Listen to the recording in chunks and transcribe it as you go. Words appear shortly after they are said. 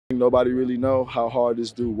nobody really know how hard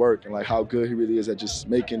this dude worked and like how good he really is at just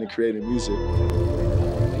making and creating music.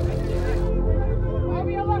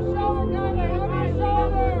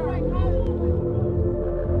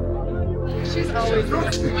 She's always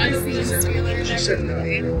She said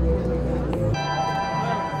no.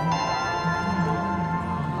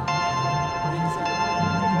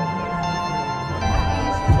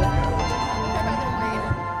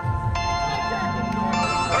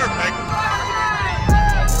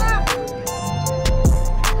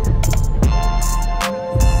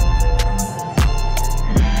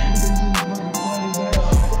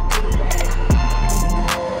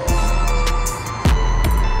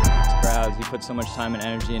 He put so much time and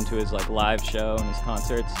energy into his live show and his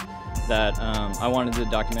concerts that I wanted the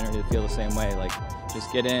documentary to feel the same way. Like,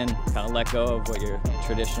 just get in, kind of let go of what your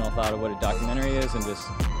traditional thought of what a documentary is, and just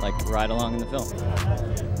ride along in the film.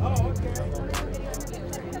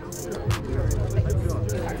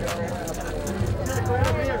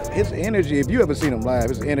 His energy, if you ever seen him live,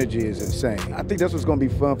 his energy is insane. I think that's what's going to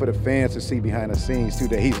be fun for the fans to see behind the scenes too,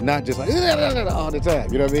 that he's not just like all the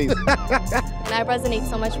time, you know what I mean? And I resonate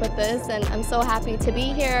so much with this, and I'm so happy to be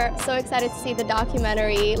here, so excited to see the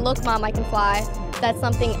documentary. Look, Mom, I Can Fly. That's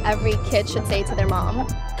something every kid should say to their mom.